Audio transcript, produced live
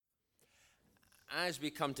as we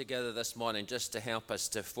come together this morning, just to help us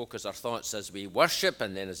to focus our thoughts as we worship,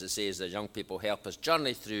 and then, as it says, the young people help us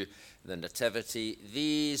journey through the Nativity,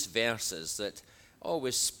 these verses that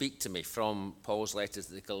always speak to me from Paul's letter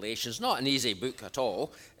to the Galatians. Not an easy book at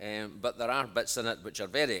all, but there are bits in it which are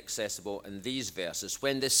very accessible in these verses.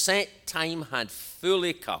 When the set time had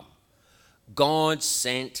fully come, God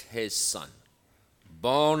sent his Son,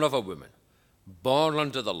 born of a woman, born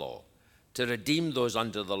under the law, to redeem those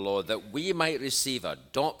under the law, that we might receive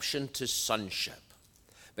adoption to sonship.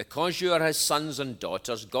 Because you are his sons and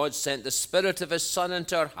daughters, God sent the Spirit of his Son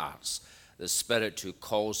into our hearts, the Spirit who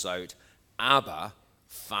calls out, Abba,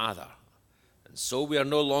 Father. And so we are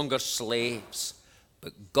no longer slaves,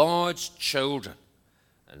 but God's children.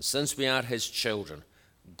 And since we are his children,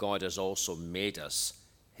 God has also made us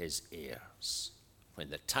his heirs. When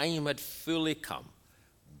the time had fully come,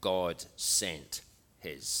 God sent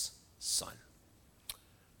his Son.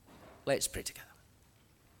 Let's pray together.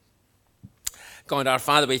 God, our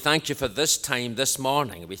Father, we thank you for this time this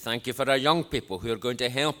morning. We thank you for our young people who are going to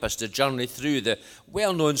help us to journey through the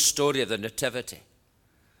well-known story of the Nativity.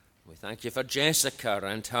 We thank you for Jessica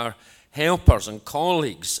and her helpers and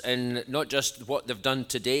colleagues in not just what they've done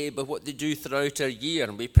today, but what they do throughout our year.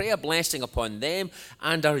 And we pray a blessing upon them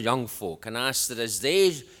and our young folk, and ask that as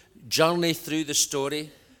they journey through the story,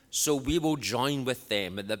 so we will join with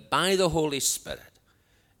them, and that by the Holy Spirit,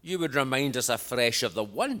 you would remind us afresh of the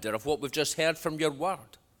wonder of what we've just heard from your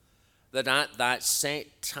word, that at that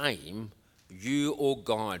set time, you, O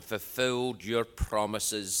God, fulfilled your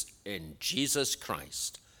promises in Jesus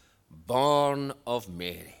Christ, born of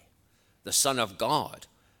Mary, the Son of God,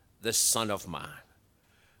 the Son of Man.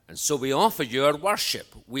 And so we offer you our worship.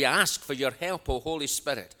 We ask for your help, O Holy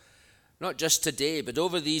Spirit, not just today, but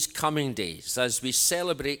over these coming days as we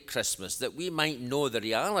celebrate Christmas, that we might know the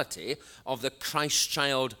reality of the Christ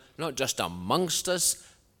child, not just amongst us,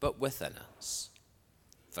 but within us.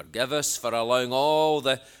 Forgive us for allowing all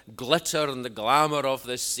the glitter and the glamour of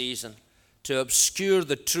this season to obscure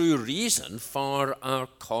the true reason for our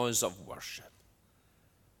cause of worship.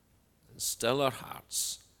 And still our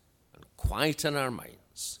hearts and quieten our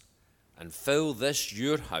minds and fill this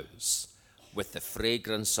your house with the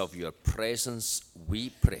fragrance of your presence, we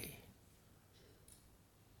pray.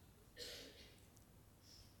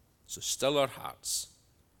 So still our hearts,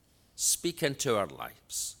 speak into our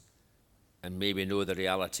lives, and may we know the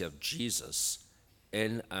reality of Jesus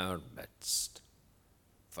in our midst.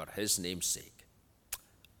 For his name's sake,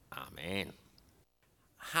 amen.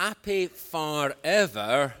 Happy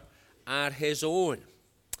forever are his own.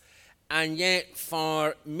 And yet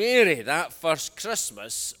for Mary, that first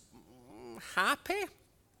Christmas, happy?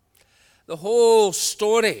 The whole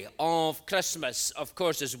story of Christmas, of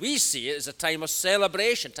course, as we see it, is a time of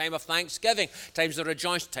celebration, time of thanksgiving, times of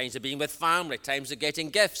rejoicing, times of being with family, times of getting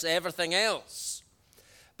gifts, everything else.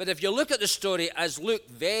 But if you look at the story, as Luke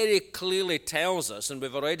very clearly tells us, and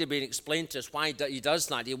we've already been explained to us why he does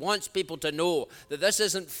that, he wants people to know that this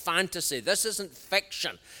isn't fantasy, this isn't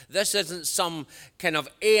fiction, this isn't some kind of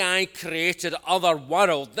AI-created other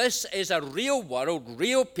world. This is a real world,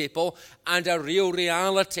 real people, and a real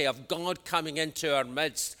reality of God coming into our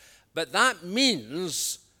midst. But that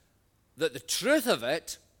means that the truth of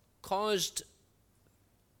it caused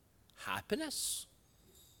happiness,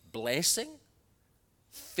 blessing,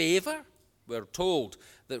 favor. We're told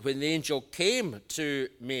that when the angel came to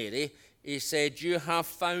Mary, he said, you have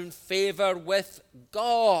found favor with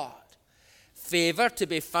God. Favor to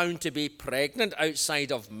be found to be pregnant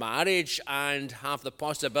outside of marriage and have the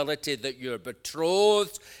possibility that your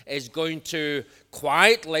betrothed is going to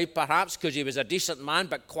quietly, perhaps because he was a decent man,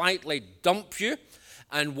 but quietly dump you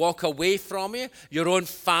and walk away from you, your own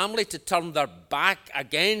family to turn their back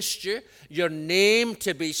against you, your name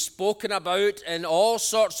to be spoken about in all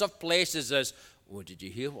sorts of places as, oh, did you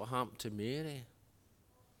hear what happened to Mary?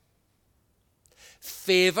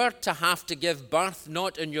 Favor to have to give birth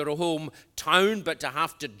not in your hometown, but to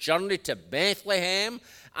have to journey to Bethlehem,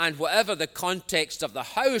 and whatever the context of the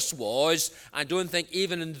house was, I don't think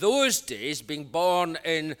even in those days being born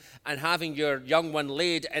in and having your young one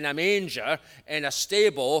laid in a manger in a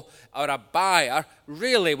stable or a byre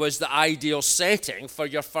really was the ideal setting for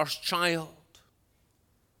your first child.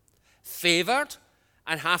 Favored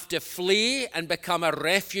and have to flee and become a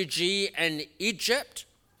refugee in Egypt,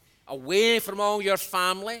 away from all your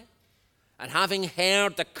family, and having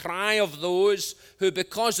heard the cry of those who,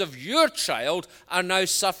 because of your child, are now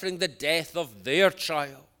suffering the death of their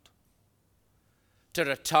child. To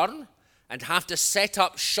return and have to set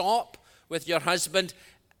up shop with your husband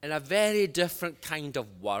in a very different kind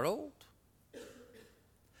of world.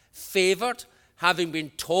 Favoured, having been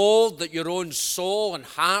told that your own soul and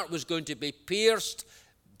heart was going to be pierced,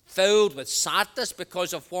 filled with sadness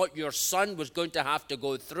because of what your son was going to have to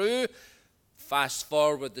go through, fast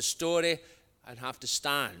forward the story and have to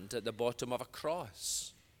stand at the bottom of a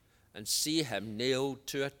cross and see him nailed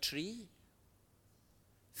to a tree.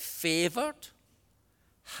 Favored,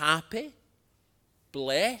 happy,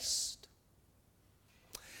 blessed.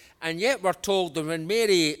 And yet we're told that when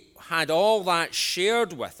Mary had all that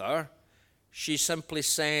shared with her, she simply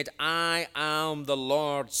said, I am the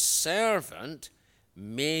Lord's servant.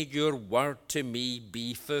 May your word to me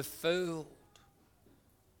be fulfilled.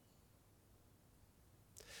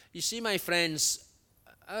 You see, my friends,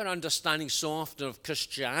 our understanding so often of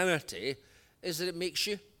Christianity is that it makes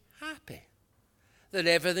you happy, that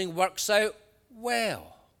everything works out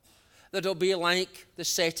well, that it'll be like the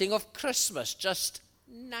setting of Christmas, just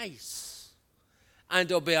nice, and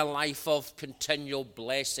it'll be a life of continual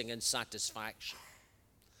blessing and satisfaction.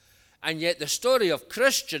 And yet the story of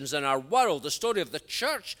Christians in our world, the story of the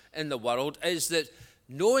church in the world, is that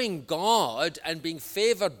knowing God and being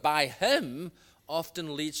favored by him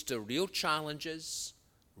often leads to real challenges,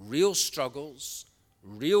 real struggles,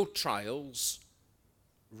 real trials,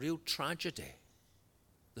 real tragedy.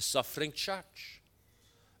 The suffering church,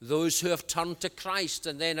 those who have turned to Christ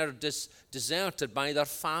and then are deserted by their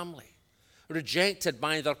family, rejected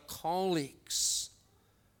by their colleagues,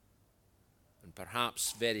 and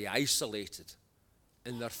perhaps very isolated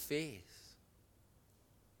in their faith.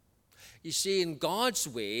 You see, in God's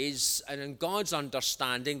ways and in God's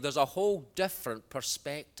understanding, there's a whole different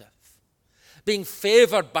perspective. Being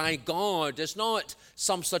favored by God is not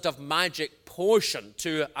some sort of magic potion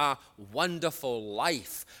to a wonderful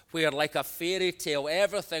life where, like a fairy tale,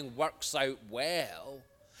 everything works out well.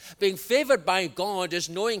 Being favored by God is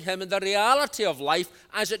knowing him in the reality of life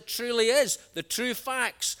as it truly is, the true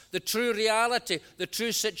facts, the true reality, the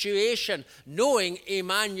true situation, knowing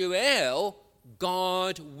Emmanuel,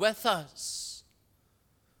 God with us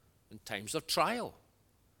in times of trial,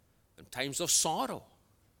 in times of sorrow,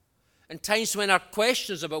 in times when our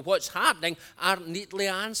questions about what's happening aren't neatly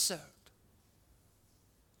answered.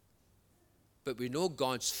 But we know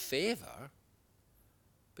God's favor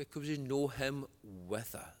because we know him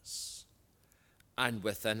with us and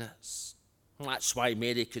within us. That's why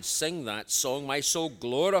Mary could sing that song, my soul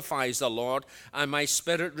glorifies the Lord, and my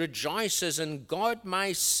spirit rejoices in God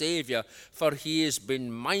my Saviour, for he has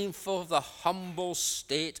been mindful of the humble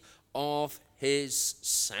state of his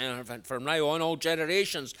servant. From now on, all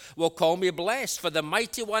generations will call me blessed, for the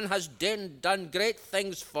Mighty One has done great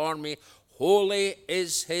things for me. Holy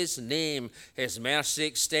is his name. His mercy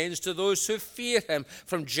extends to those who fear him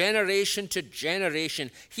from generation to generation.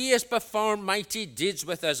 He has performed mighty deeds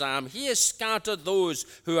with his arm. He has scattered those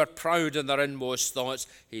who are proud in their inmost thoughts.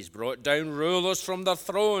 He's brought down rulers from their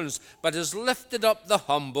thrones, but has lifted up the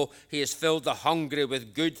humble. He has filled the hungry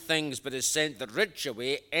with good things, but has sent the rich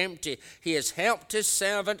away empty. He has helped his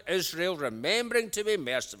servant Israel, remembering to be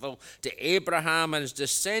merciful to Abraham and his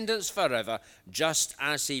descendants forever, just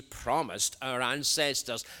as he promised our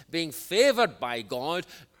ancestors. Being favored by God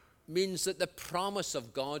means that the promise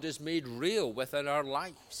of God is made real within our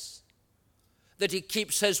lives, that he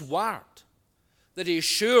keeps his word, that he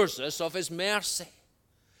assures us of his mercy,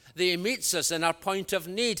 that he meets us in our point of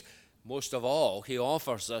need. Most of all, he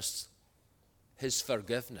offers us his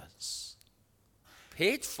forgiveness,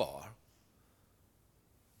 paid for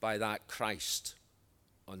by that Christ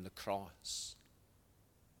on the cross.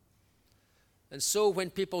 And so when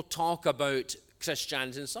people talk about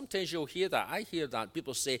Christianity, and sometimes you'll hear that, I hear that,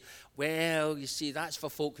 people say, well, you see, that's for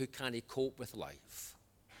folk who can't cope with life.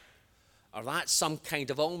 Or that's some kind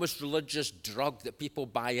of almost religious drug that people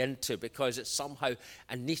buy into because it somehow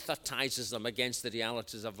anesthetizes them against the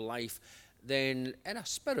realities of life. Then, in a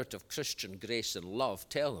spirit of Christian grace and love,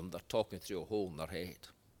 tell them they're talking through a hole in their head.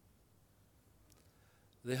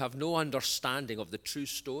 They have no understanding of the true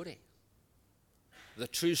story. The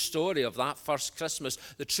true story of that first Christmas,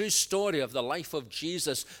 the true story of the life of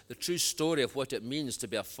Jesus, the true story of what it means to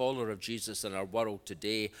be a follower of Jesus in our world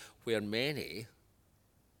today, where many,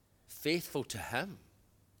 faithful to him,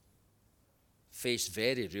 face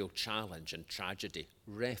very real challenge and tragedy.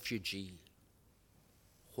 Refugee,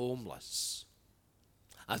 homeless,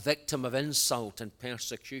 a victim of insult and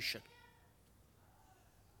persecution,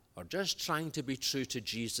 or just trying to be true to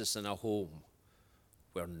Jesus in a home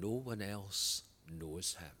where no one else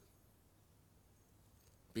knows him.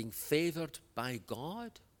 Being favored by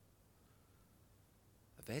God,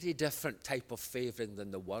 a very different type of favoring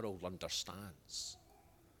than the world understands.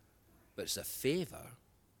 But it's a favor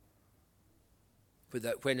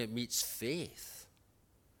that when it meets faith,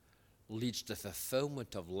 leads to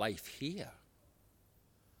fulfillment of life here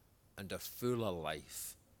and a fuller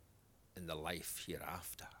life in the life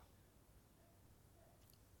hereafter.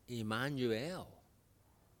 Emmanuel,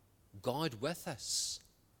 God with us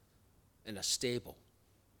in a stable,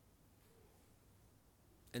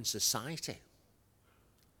 in society,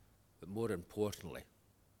 but more importantly,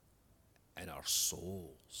 in our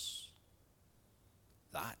souls.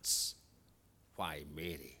 That's why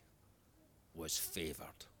Mary was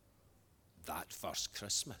favoured that first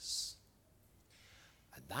Christmas.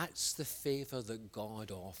 And that's the favour that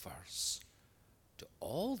God offers to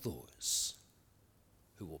all those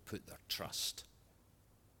who will put their trust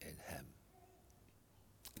in him.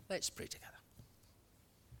 Let's pray together.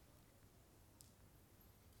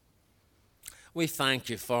 We thank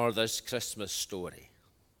you for this Christmas story.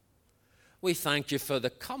 We thank you for the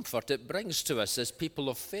comfort it brings to us as people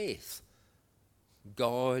of faith.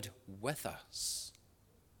 God with us.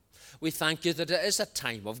 We thank you that it is a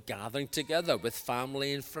time of gathering together with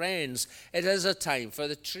family and friends. It is a time for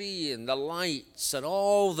the tree and the lights and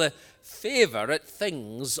all the favourite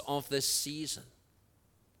things of this season.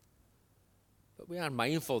 But we are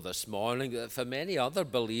mindful this morning that for many other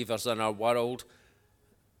believers in our world,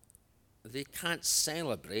 they can't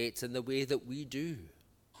celebrate in the way that we do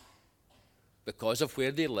because of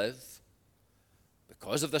where they live,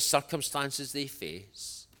 because of the circumstances they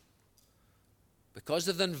face, because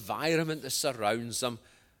of the environment that surrounds them,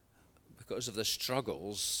 because of the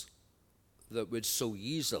struggles that would so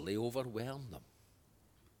easily overwhelm them.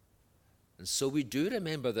 And so we do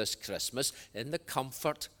remember this Christmas in the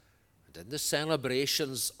comfort and in the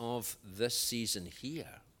celebrations of this season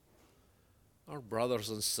here. Our brothers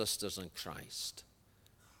and sisters in Christ,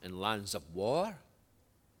 in lands of war,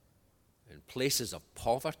 in places of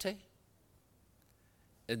poverty,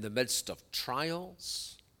 in the midst of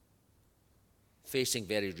trials, facing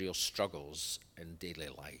very real struggles in daily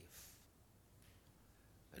life.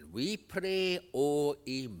 And we pray, O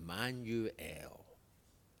Emmanuel,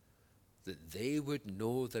 that they would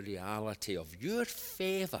know the reality of your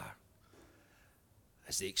favour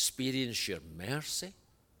as they experience your mercy,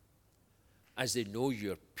 as they know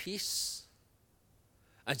your peace,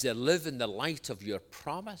 as they live in the light of your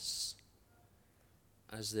promise,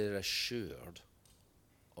 as they're assured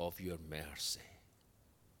of your mercy.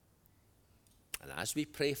 And as we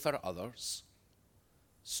pray for others,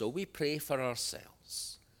 so we pray for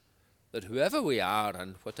ourselves, that whoever we are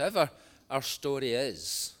and whatever our story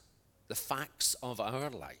is, the facts of our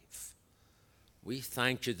life, we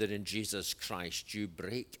thank you that in Jesus Christ you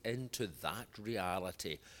break into that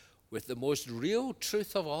reality with the most real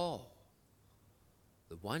truth of all,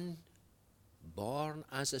 the one born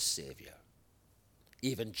as a Saviour,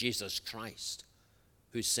 even Jesus Christ,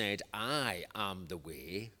 who said, I am the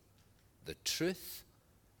way, the truth,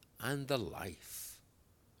 and the life.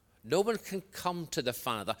 No one can come to the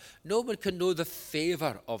Father. No one can know the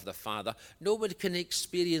favour of the Father. No one can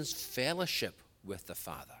experience fellowship with the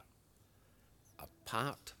Father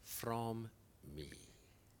apart from me.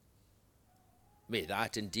 May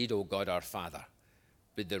that indeed, O God our Father,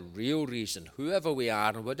 be the real reason, whoever we are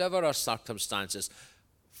and whatever our circumstances,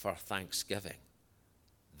 for thanksgiving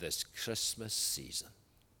this Christmas season.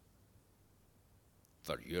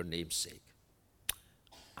 For your name's sake.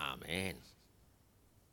 Amen.